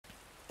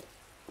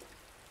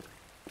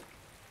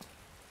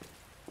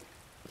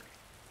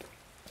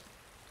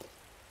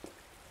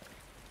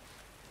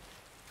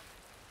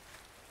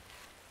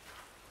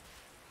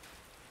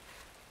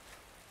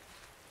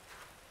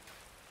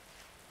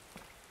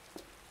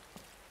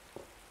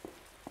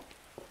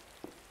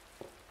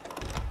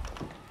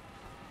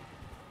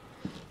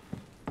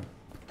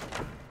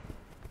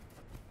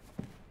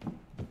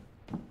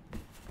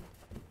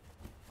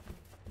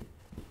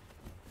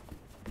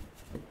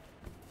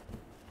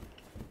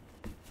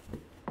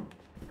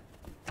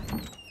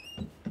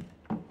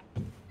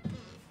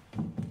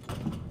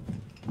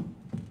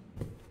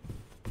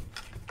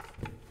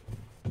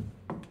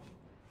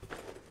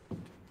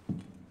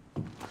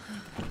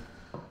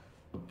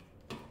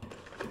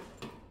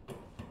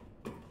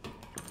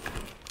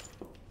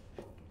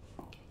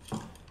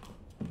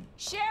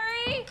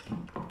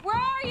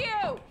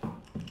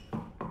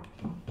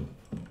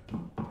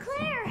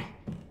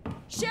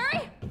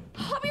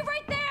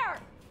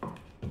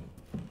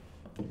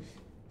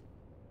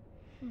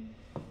Go,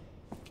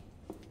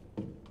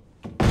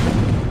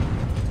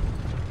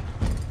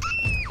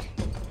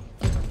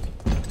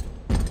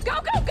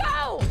 go,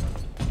 go!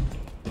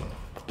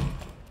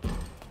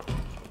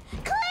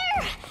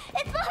 Claire!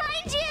 It's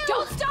behind you!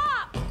 Don't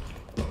stop!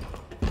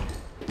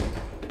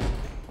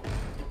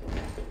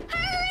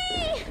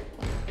 Hurry!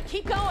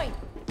 Keep going.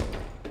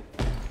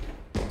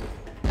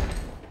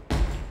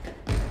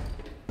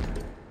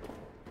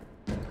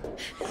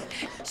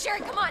 Sherry,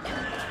 come on.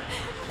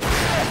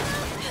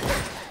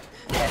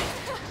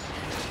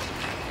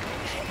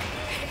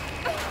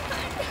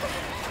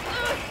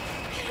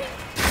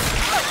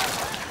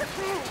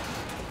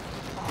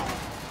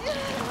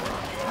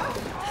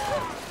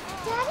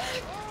 Daddy?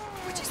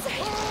 What'd you say?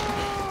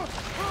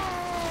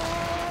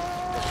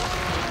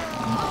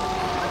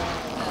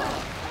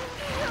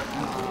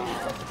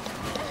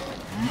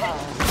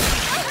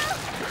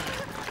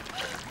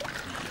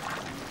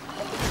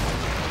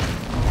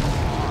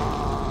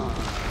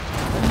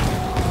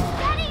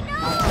 Daddy, no!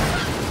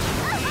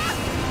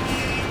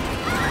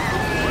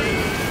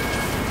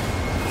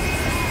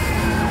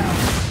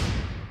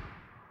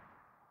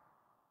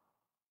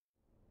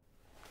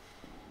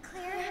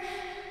 Claire,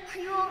 are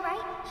you all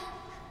right?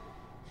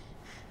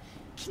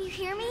 Can you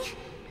hear me?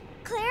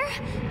 Claire?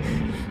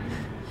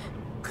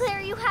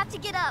 Claire, you have to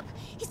get up.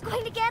 He's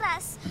going to get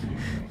us.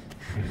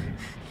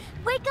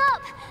 Wake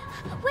up!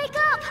 Wake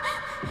up!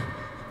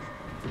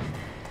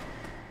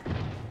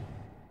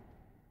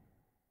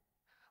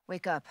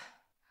 Wake up.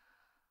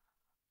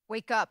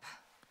 Wake up.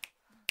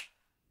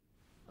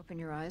 Open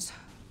your eyes.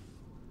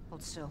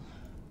 Hold still.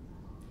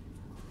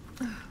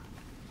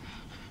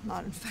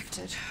 Not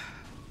infected.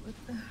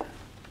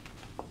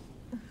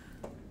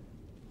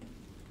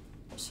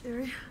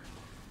 Sherry?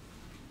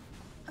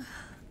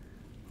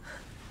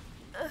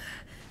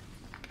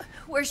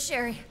 Where's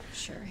Sherry?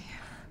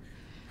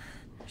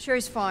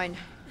 Sherry's fine.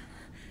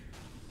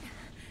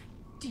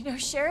 Do you know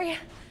Sherry?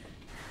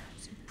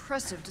 It's an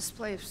impressive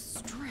display of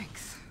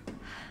strength.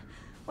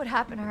 What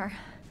happened to her?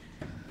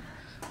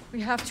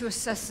 We have to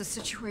assess the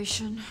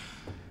situation.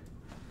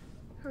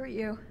 Who are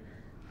you?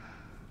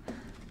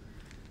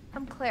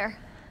 I'm Claire.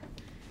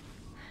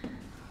 We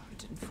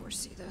didn't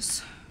foresee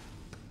this.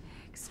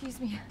 Excuse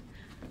me.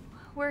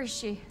 Where is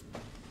she?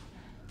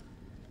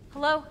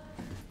 Hello?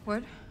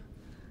 What?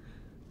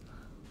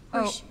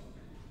 Where's she?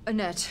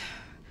 Annette.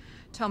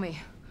 Tell me,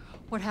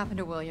 what happened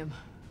to William?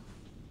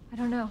 I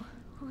don't know.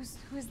 Who is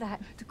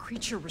that? The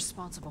creature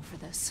responsible for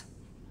this.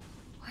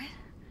 What?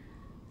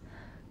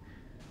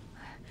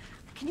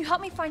 Can you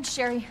help me find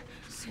Sherry?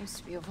 Seems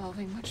to be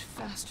evolving much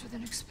faster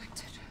than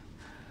expected.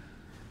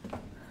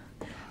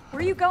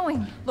 Where are you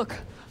going? Look,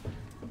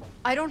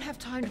 I don't have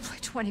time to play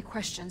 20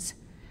 questions.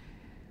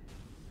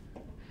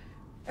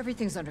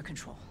 Everything's under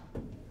control.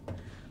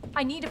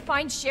 I need to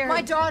find Sherry.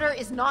 My daughter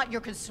is not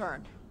your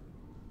concern.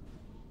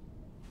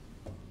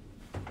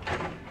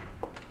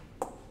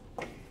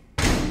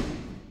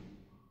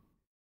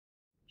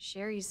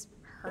 Sherry's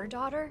her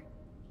daughter?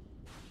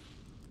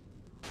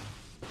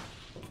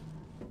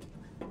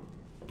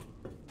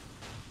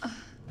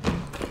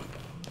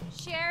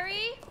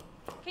 Sherry?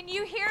 Can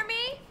you hear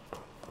me?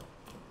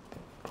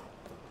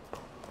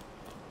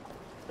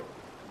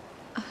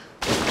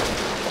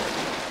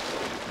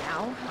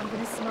 Now I'm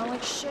gonna smell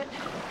like shit.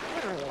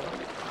 Literally.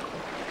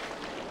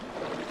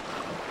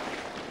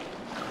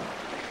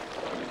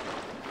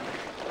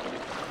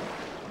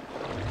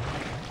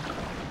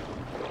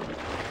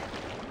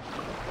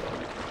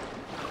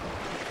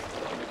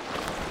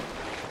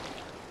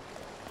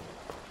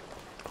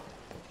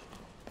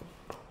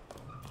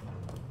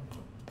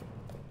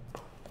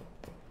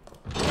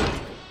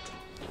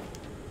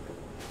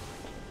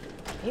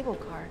 Cable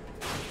car.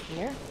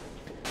 Here?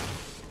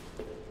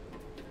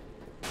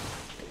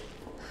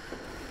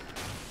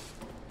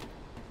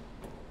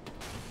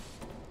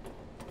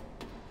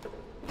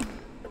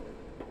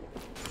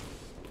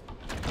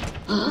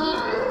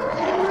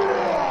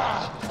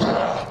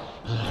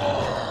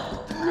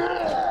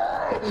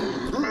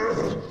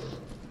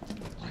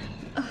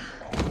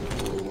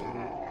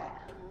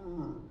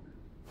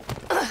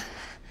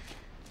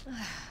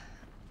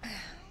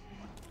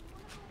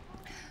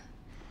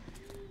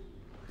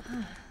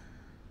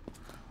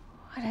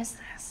 What is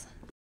this?